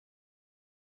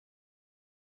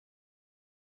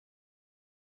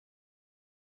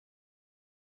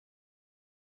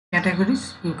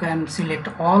 categories. You can select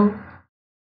all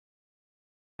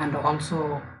and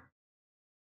also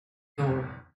your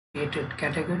created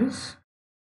categories.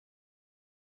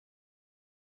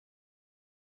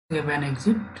 Save and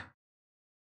exit.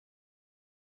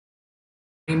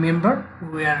 Remember,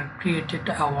 we are created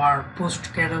our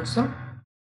post carousel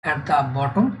at the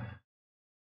bottom.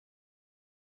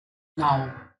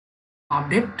 Now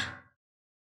update.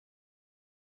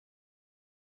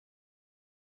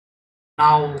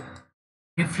 Now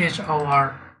refresh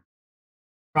our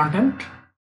front end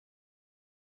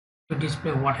to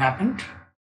display what happened.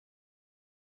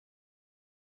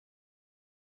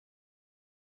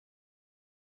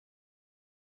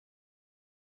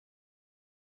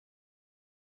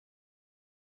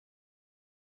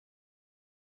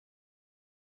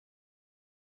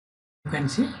 You can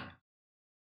see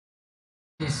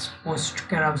this post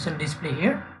carousel display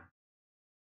here.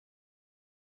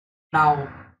 Now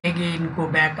again go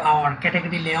back our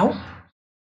category layout.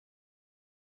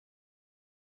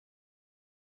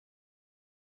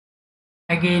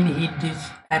 Again hit this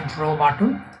add row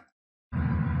button.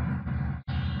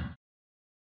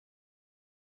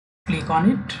 Click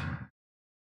on it.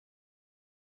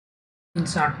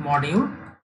 Insert module.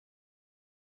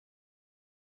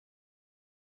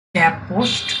 Tab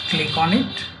post. Click on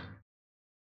it.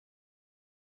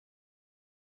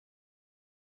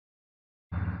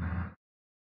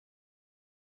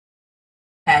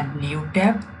 Add new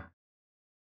tab.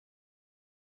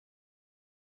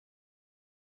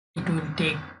 It will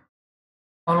take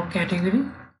all category.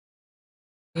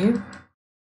 Save.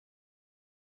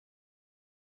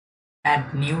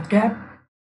 Add new tab.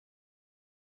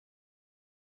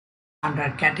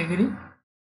 Under category,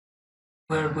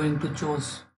 we are going to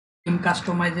choose theme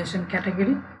customization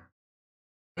category.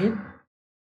 Save.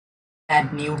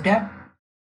 Add new tab.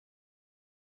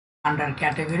 Under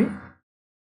category,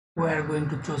 we are going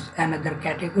to choose another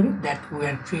category that we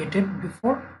are created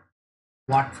before,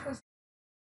 Wordpress.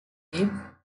 Save.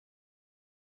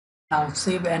 Now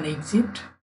save and exit.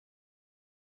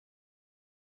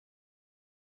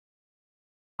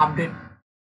 Update.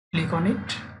 Click on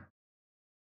it.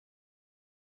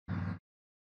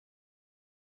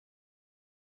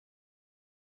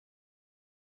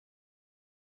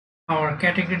 Our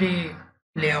category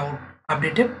layout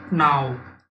updated. Now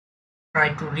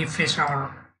try to refresh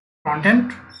our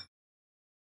content.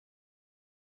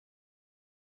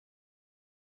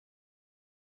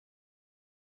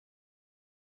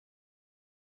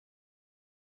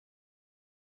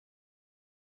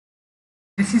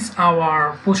 This is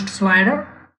our post slider,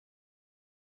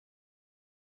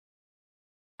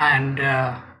 and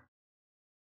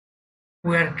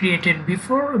we are created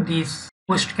before this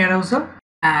post carousel,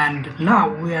 and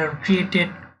now we are created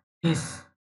this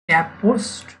tab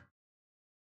post.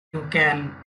 You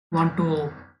can want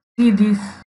to see this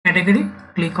category,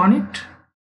 click on it.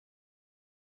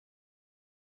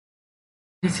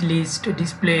 This list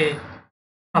display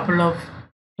couple of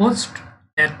posts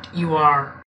that you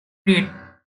are create,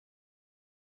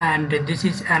 and this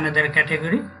is another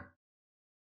category.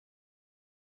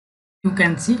 You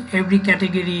can see every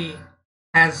category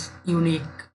has unique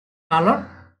color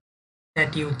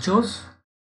that you chose,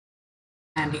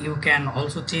 and you can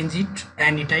also change it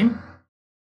anytime.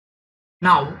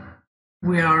 Now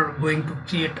we are going to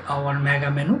create our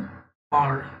mega menu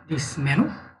for this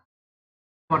menu.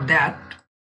 For that,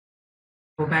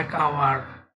 go back our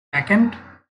backend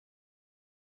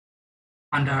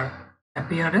under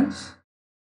appearance,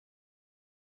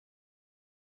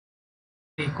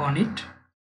 click on it.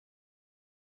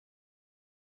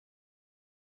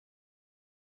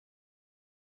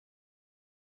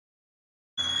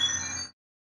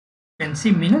 You can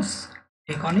see menus,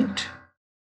 click on it.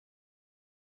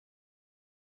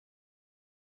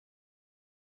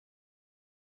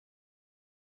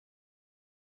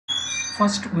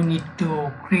 First we need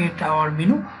to create our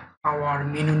menu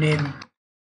name.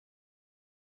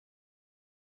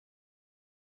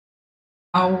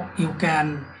 How you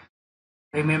can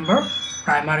remember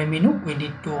primary menu, we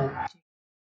need to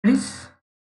please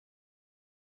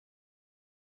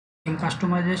theme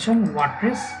customization,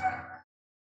 WordPress,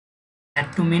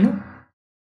 add to menu.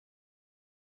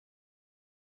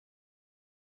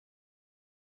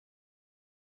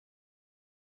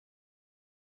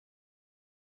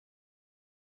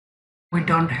 We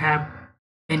don't have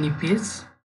any page.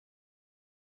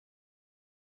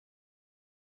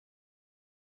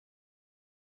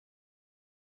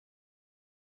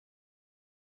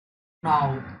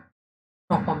 Now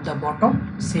top of the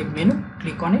bottom, save menu,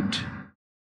 click on it.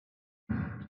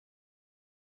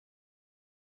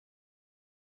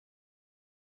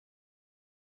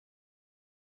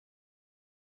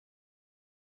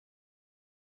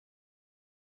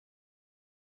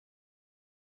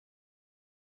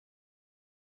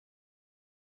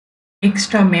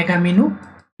 Extra mega menu,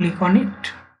 click on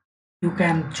it. You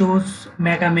can choose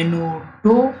mega menu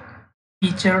to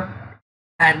feature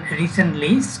and recent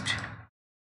list.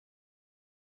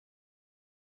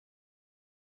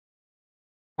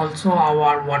 Also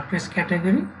our WordPress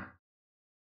category.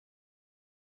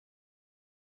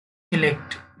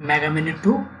 Select mega menu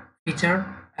to feature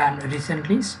and recent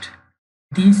list.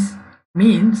 This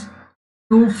means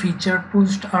two feature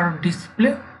posts are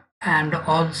display and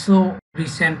also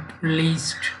recent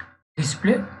list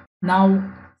display.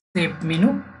 Now save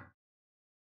menu.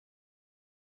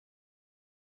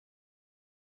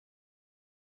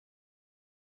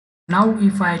 Now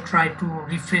if I try to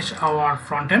refresh our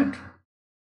front end,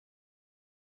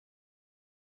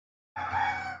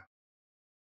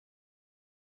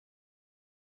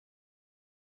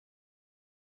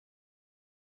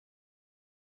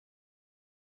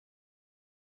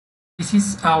 this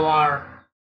is our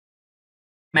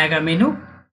mega menu.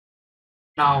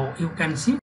 Now you can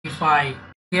see if I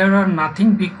here are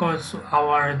nothing because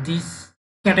our this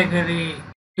category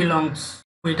belongs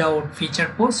without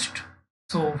feature post.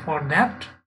 So for that,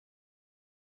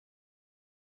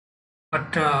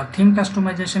 but theme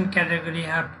customization category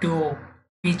have to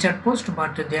feature post,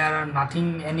 but there are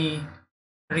nothing any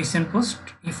recent post.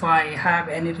 If I have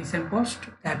any recent post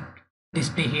that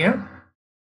display here,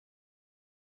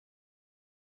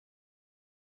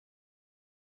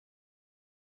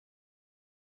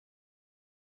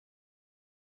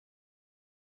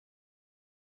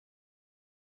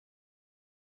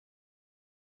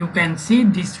 you can see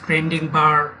this trending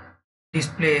bar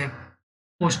display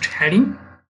post heading.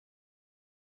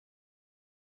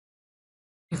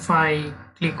 If I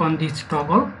click on this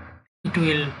toggle, it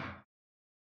will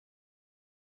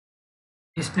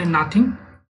display nothing,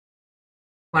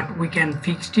 but we can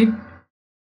fix it.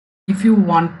 If you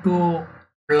want to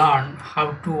learn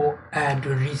how to add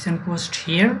recent post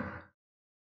here,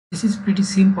 this is pretty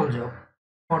simple job.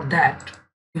 For that,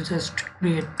 you just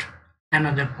create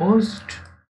another post,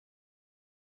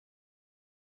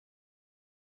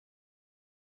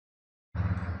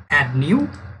 add new,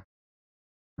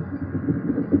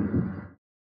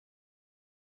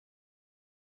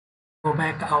 go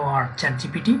back our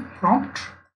ChatGPT prompt,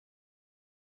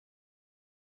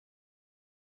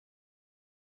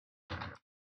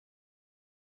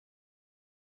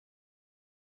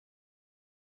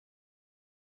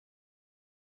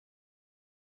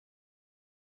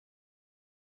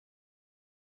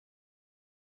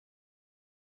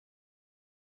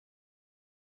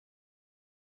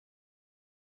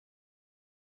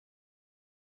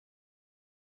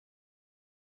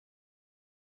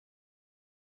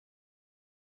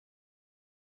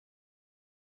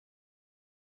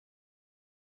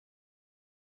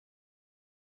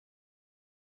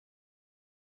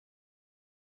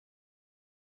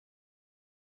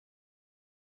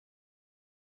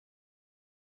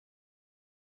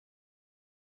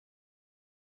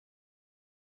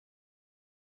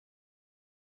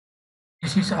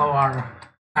 this is our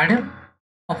title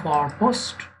of our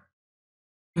post.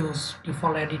 Use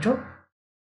default editor.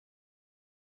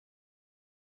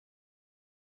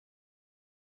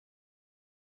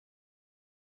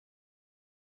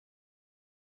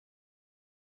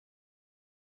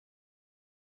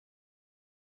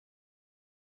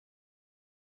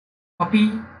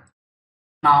 Copy.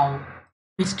 Now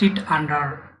paste it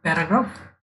under paragraph.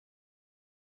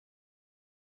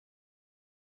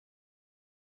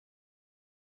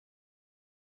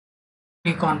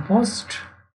 Click on post.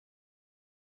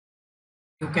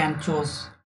 You can choose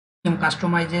theme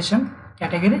customization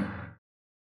category,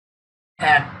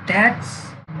 add tags,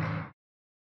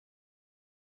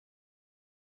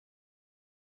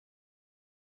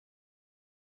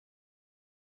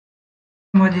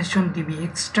 customization divi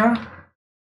extra,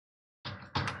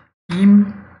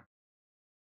 theme,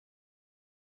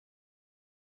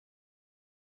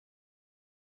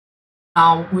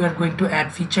 now we are going to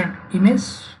add featured image.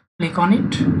 Click on it,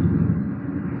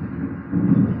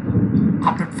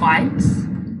 upload files,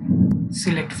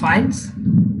 select files,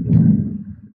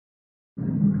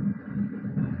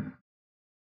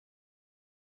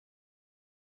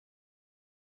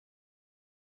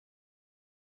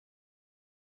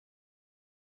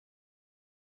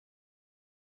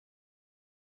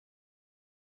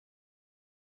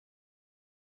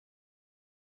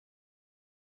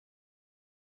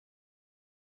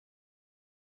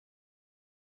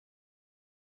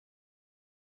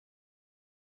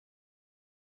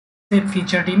 save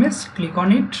featured image. Click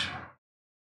on it,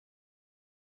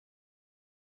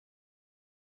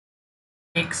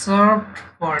 excerpt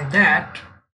for that,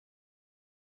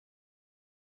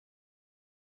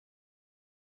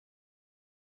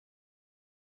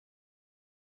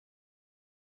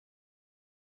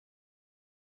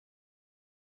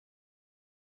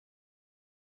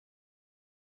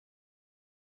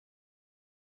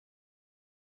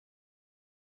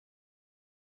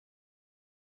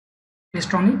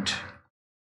 paste on it,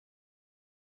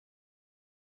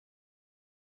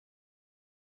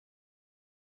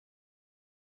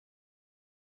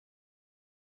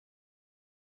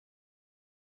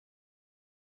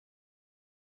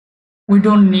 we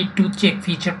don't need to check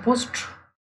feature post,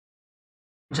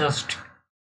 just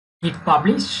hit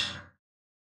publish,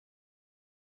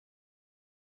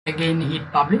 again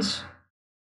hit publish.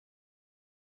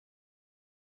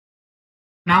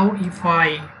 Now if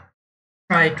I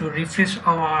try to refresh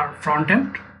our front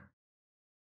end,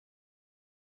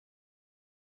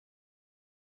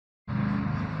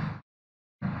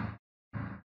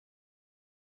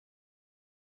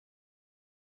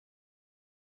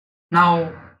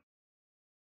 now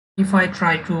if I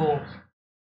try to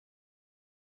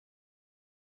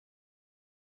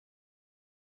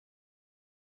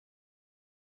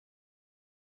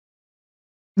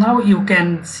now you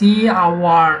can see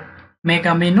our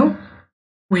mega menu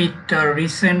with the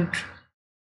recent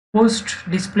post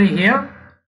display here.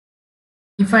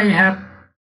 If I have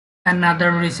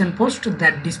another recent post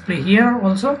that display here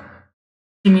also,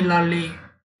 similarly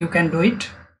you can do it.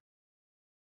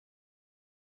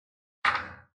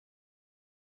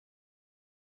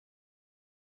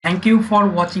 Thank you for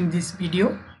watching this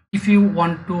video. If you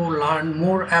want to learn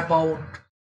more about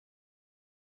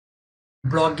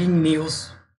blogging,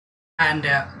 news and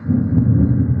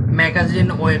magazine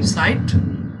website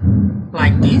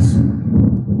like this,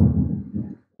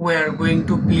 we are going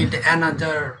to build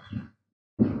another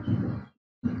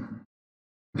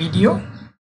video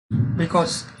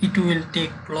because it will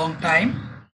take long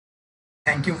time.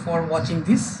 Thank you for watching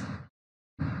this.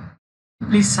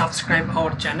 Please subscribe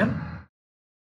our channel.